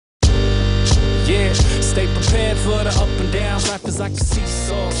Stay prepared for the up and downs. Life is like a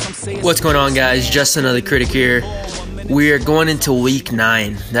seesaw. Some say it's What's going on, guys? Just another critic here. We are going into week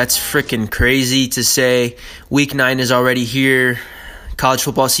 9. That's freaking crazy to say. Week 9 is already here. College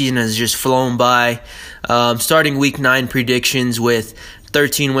football season has just flown by. Starting week 9 predictions with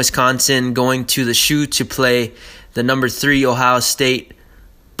 13 Wisconsin going to the shoe to play the number 3 Ohio State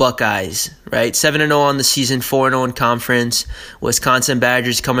Buckeyes, right? 7-0 on the season, 4-0 in conference. Wisconsin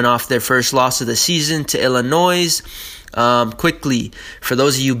Badgers coming off their first loss of the season to Illinois. Quickly, for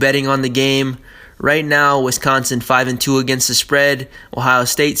those of you betting on the game, right now, Wisconsin 5-2 against the spread. Ohio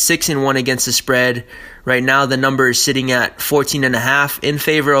State 6-1 against the spread. Right now, the number is sitting at 14.5 in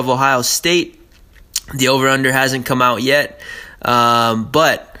favor of Ohio State. The over-under hasn't come out yet.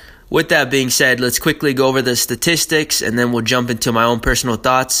 But with that being said, let's quickly go over the statistics, and then we'll jump into my own personal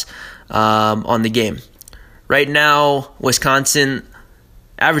thoughts on the game. Right now, Wisconsin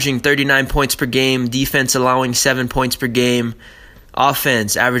averaging 39 points per game, defense allowing 7 points per game,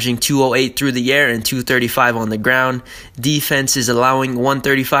 offense averaging 208 through the air and 235 on the ground. Defense is allowing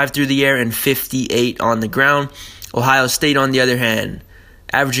 135 through the air and 58 on the ground. Ohio State, on the other hand,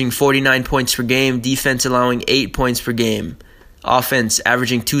 averaging 49 points per game, defense allowing 8 points per game. Offense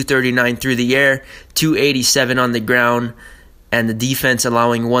averaging 239 through the air, 287 on the ground, and the defense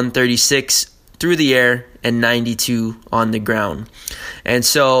allowing 136 through the air and 92 on the ground. And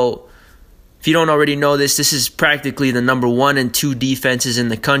so, if you don't already know this is practically the number 1 and 2 defenses in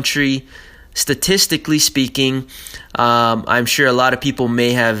the country. Statistically speaking, I'm sure a lot of people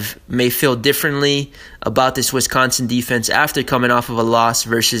may feel differently about this Wisconsin defense after coming off of a loss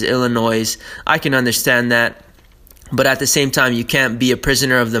versus Illinois. I can understand that. But at the same time, you can't be a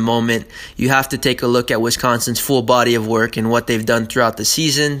prisoner of the moment. You have to take a look at Wisconsin's full body of work and what they've done throughout the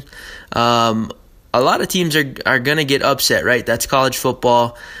season. A lot of teams are going to get upset, right? That's college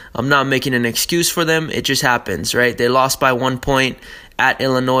football. I'm not making an excuse for them. It just happens, right? They lost by 1 point at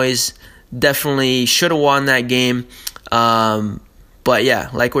Illinois. Definitely should have won that game. But yeah,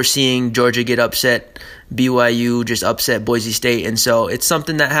 like we're seeing Georgia get upset, BYU just upset Boise State. And so it's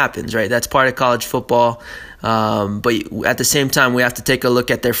something that happens, right? That's part of college football. But at the same time, we have to take a look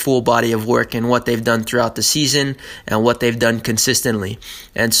at their full body of work and what they've done throughout the season and what they've done consistently.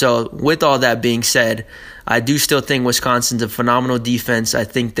 And so with all that being said, I do still think Wisconsin's a phenomenal defense. I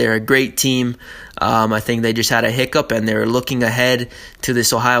think they're a great team. I think they just had a hiccup and they're looking ahead to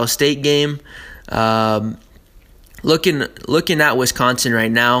this Ohio State game. Looking at Wisconsin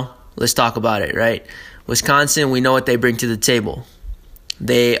right now, let's talk about it, right? Wisconsin, we know what they bring to the table.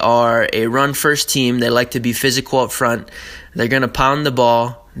 They are a run-first team. They like to be physical up front. They're going to pound the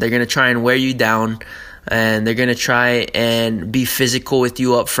ball. They're going to try and wear you down. And they're going to try and be physical with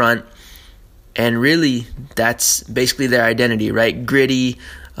you up front. And really, that's basically their identity, right? Gritty,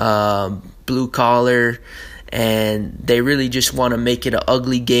 blue collar. And they really just want to make it an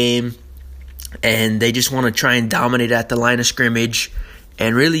ugly game. And they just want to try and dominate at the line of scrimmage.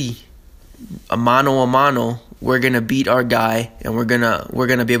 And really, a mano a mano, we're going to beat our guy, and we're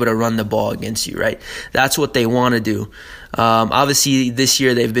gonna be able to run the ball against you, right? That's what they want to do. Obviously, this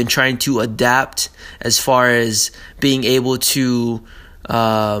year they've been trying to adapt as far as being able to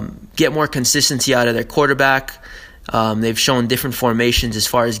get more consistency out of their quarterback. They've shown different formations as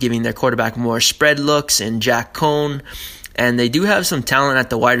far as giving their quarterback more spread looks and Jack Cohn. And they do have some talent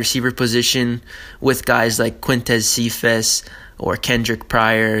at the wide receiver position with guys like Quintez Cephas or Kendrick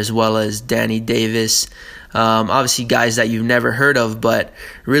Pryor, as well as Danny Davis. Obviously guys that you've never heard of, but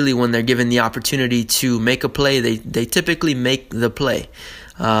really when they're given the opportunity to make a play, they typically make the play.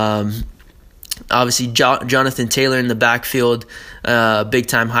 Obviously Jonathan Taylor in the backfield,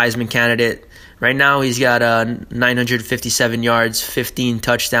 big-time Heisman candidate. Right now he's got 957 yards, 15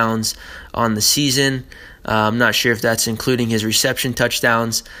 touchdowns on the season. I'm not sure if that's including his reception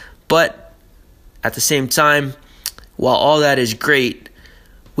touchdowns. But at the same time, while all that is great,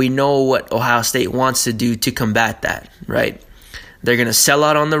 we know what Ohio State wants to do to combat that, right? They're going to sell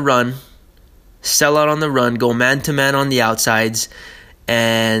out on the run, go man-to-man on the outsides,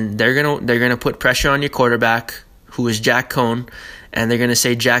 and they're gonna put pressure on your quarterback, who is Jack Cohn, and they're going to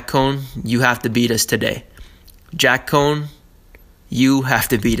say, Jack Cohn, you have to beat us today. Jack Cohn, you have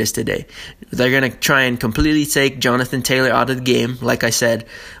to beat us today. They're going to try and completely take Jonathan Taylor out of the game, like I said,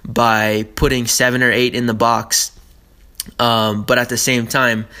 by putting 7 or 8 in the box. But at the same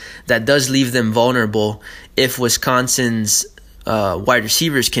time, that does leave them vulnerable if Wisconsin's wide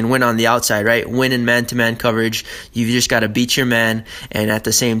receivers can win on the outside, right? Win in man-to-man coverage. You've just got to beat your man. And at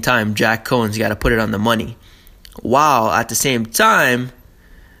the same time, Jack Cohn's got to put it on the money. While at the same time,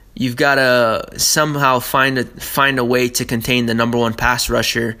 you've got to somehow find a way to contain the number one pass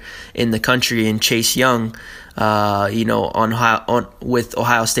rusher in the country in Chase Young, with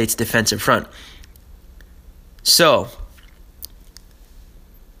Ohio State's defensive front. So,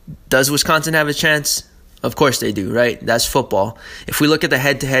 does Wisconsin have a chance? Of course they do, right? That's football. If we look at the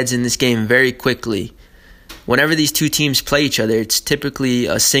head-to-heads in this game very quickly, whenever these two teams play each other, it's typically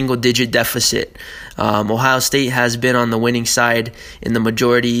a single-digit deficit. Ohio State has been on the winning side in the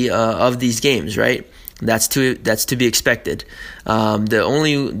majority of these games, right? That's to be expected.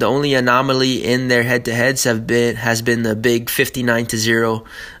 The only anomaly in their head-to-heads has been the big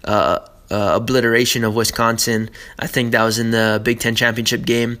 59-0 obliteration of Wisconsin. I think that was in the Big Ten championship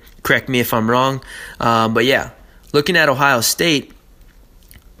game. Correct me if I'm wrong. But yeah, looking at Ohio State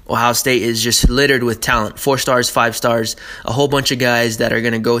is just littered with talent. 4 stars, 5 stars, a whole bunch of guys that are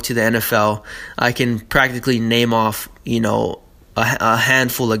going to go to the NFL. I can practically name off, a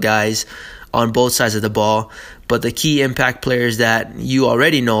handful of guys on both sides of the ball. But the key impact players that you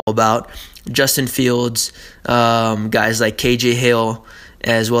already know about, Justin Fields, guys like KJ Hill,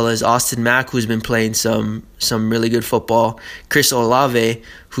 as well as Austin Mack, who's been playing some really good football, Chris Olave,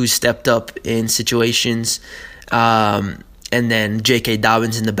 who's stepped up in situations, and then J.K.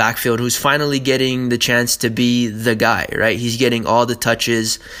 Dobbins in the backfield, who's finally getting the chance to be the guy, right? He's getting all the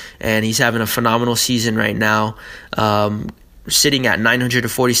touches, and he's having a phenomenal season right now, sitting at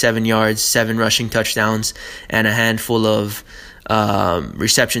 947 yards, 7 rushing touchdowns, and a handful of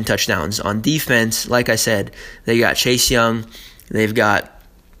reception touchdowns. On defense, like I said, they got Chase Young. They've got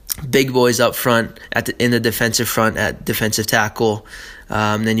big boys up front in the defensive front at defensive tackle.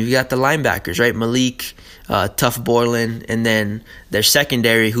 Then you've got the linebackers, right? Malik, Tough Borland, and then their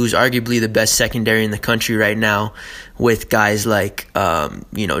secondary, who's arguably the best secondary in the country right now, with guys like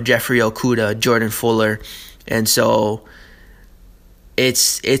Jeffrey Okudah, Jordan Fuller, and so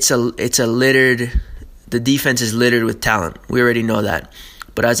it's a littered. The defense is littered with talent. We already know that,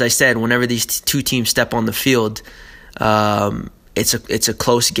 but as I said, whenever these two teams step on the field, it's a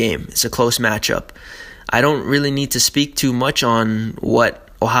close game. It's a close matchup. I don't really need to speak too much on what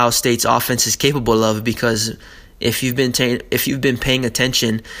Ohio State's offense is capable of, because if you've been paying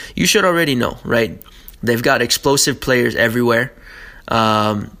attention, you should already know, right? They've got explosive players everywhere.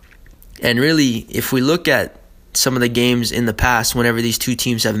 And really, if we look at some of the games in the past, whenever these two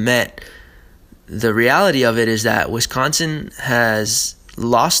teams have met, the reality of it is that Wisconsin has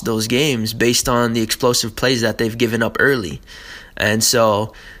lost those games based on the explosive plays that they've given up early. And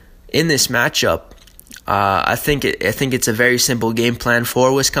so in this matchup, I think it's a very simple game plan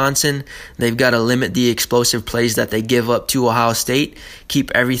for Wisconsin. They've got to limit the explosive plays that they give up to Ohio State,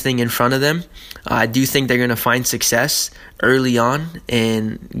 keep everything in front of them. I do think they're going to find success early on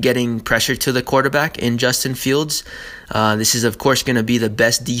in getting pressure to the quarterback in Justin Fields. This is, of course, going to be the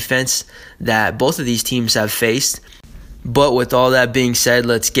best defense that both of these teams have faced. But with all that being said,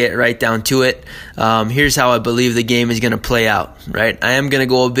 let's get right down to it. Here's how I believe the game is going to play out, right? I am going to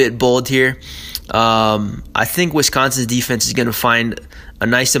go a bit bold here. I think Wisconsin's defense is going to find a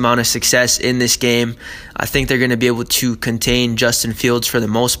nice amount of success in this game. I think they're going to be able to contain Justin Fields for the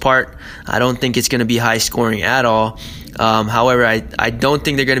most part. I don't think it's going to be high scoring at all. However, I don't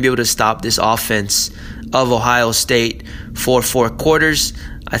think they're going to be able to stop this offense of Ohio State for 4 quarters.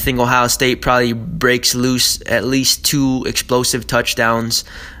 I think Ohio State probably breaks loose at least 2 explosive touchdowns.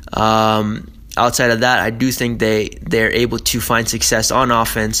 Outside of that, I do think they're able to find success on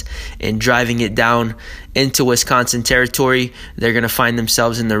offense in driving it down into Wisconsin territory. They're going to find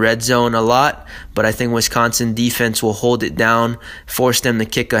themselves in the red zone a lot, but I think Wisconsin defense will hold it down, force them to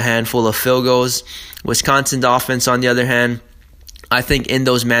kick a handful of field goals. Wisconsin's offense, on the other hand, I think in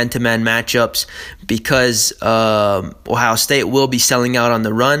those man-to-man matchups, because Ohio State will be selling out on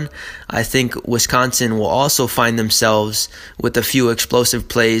the run, I think Wisconsin will also find themselves with a few explosive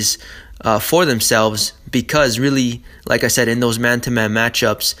plays for themselves, because really, like I said, in those man-to-man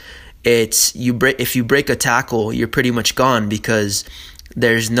matchups, if you break a tackle, you're pretty much gone, because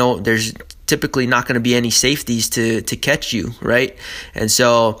there's typically not going to be any safeties to catch you, right? And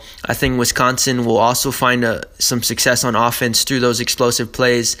so I think Wisconsin will also find some success on offense through those explosive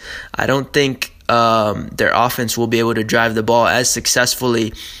plays. I don't think their offense will be able to drive the ball as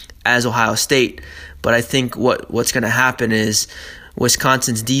successfully as Ohio State, but I think what's going to happen is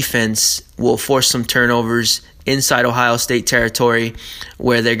Wisconsin's defense will force some turnovers inside Ohio State territory,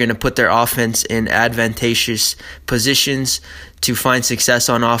 where they're going to put their offense in advantageous positions to find success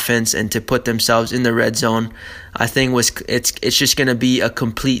on offense and to put themselves in the red zone. I think it's just going to be a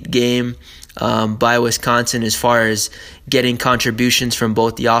complete game by Wisconsin as far as getting contributions from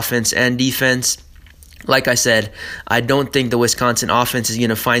both the offense and defense. like I said, I don't think the Wisconsin offense is going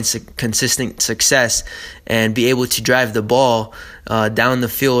to find consistent success and be able to drive the ball down the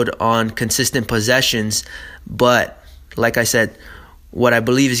field on consistent possessions. But like I said, what I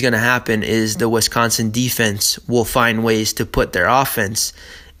believe is going to happen is the Wisconsin defense will find ways to put their offense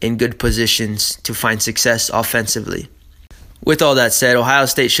in good positions to find success offensively. With all that said, Ohio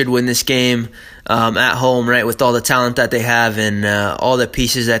State should win this game at home, right, with all the talent that they have and all the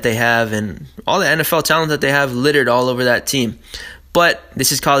pieces that they have and all the NFL talent that they have littered all over that team. But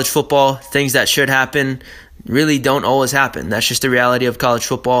this is college football. Things that should happen really don't always happen. That's just the reality of college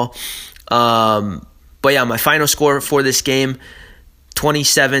football. But yeah, my final score for this game,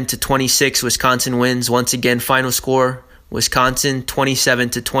 27-26, Wisconsin wins. Once again, final score, Wisconsin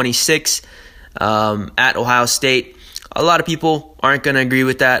 27-26 at Ohio State. A lot of people aren't going to agree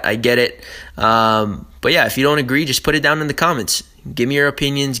with that. I get it. But yeah, if you don't agree, just put it down in the comments. Give me your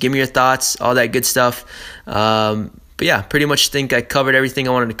opinions, give me your thoughts, all that good stuff. But yeah, pretty much think I covered everything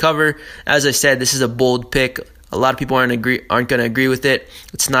I wanted to cover. As I said, this is a bold pick. A lot of people aren't going to agree with it.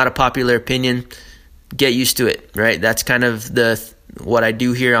 It's not a popular opinion. Get used to it, right? That's kind of what I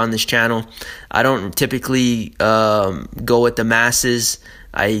do here on this channel. I don't typically go with the masses.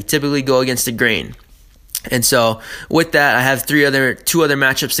 I typically go against the grain. And so with that, I have two other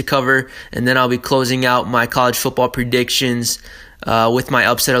matchups to cover, and then I'll be closing out my college football predictions with my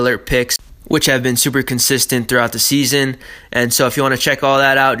upset alert picks, which have been super consistent throughout the season. And so if you want to check all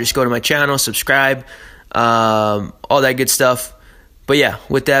that out, just go to my channel, subscribe, all that good stuff. But yeah,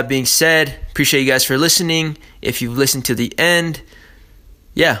 with that being said, appreciate you guys for listening. If you've listened to the end,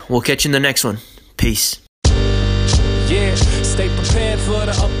 yeah, we'll catch you in the next one. Peace. Yeah, stay prepared for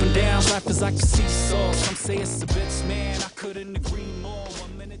the up and downs. Life is like a seesaw. Some say it's a bitch, man. I couldn't agree.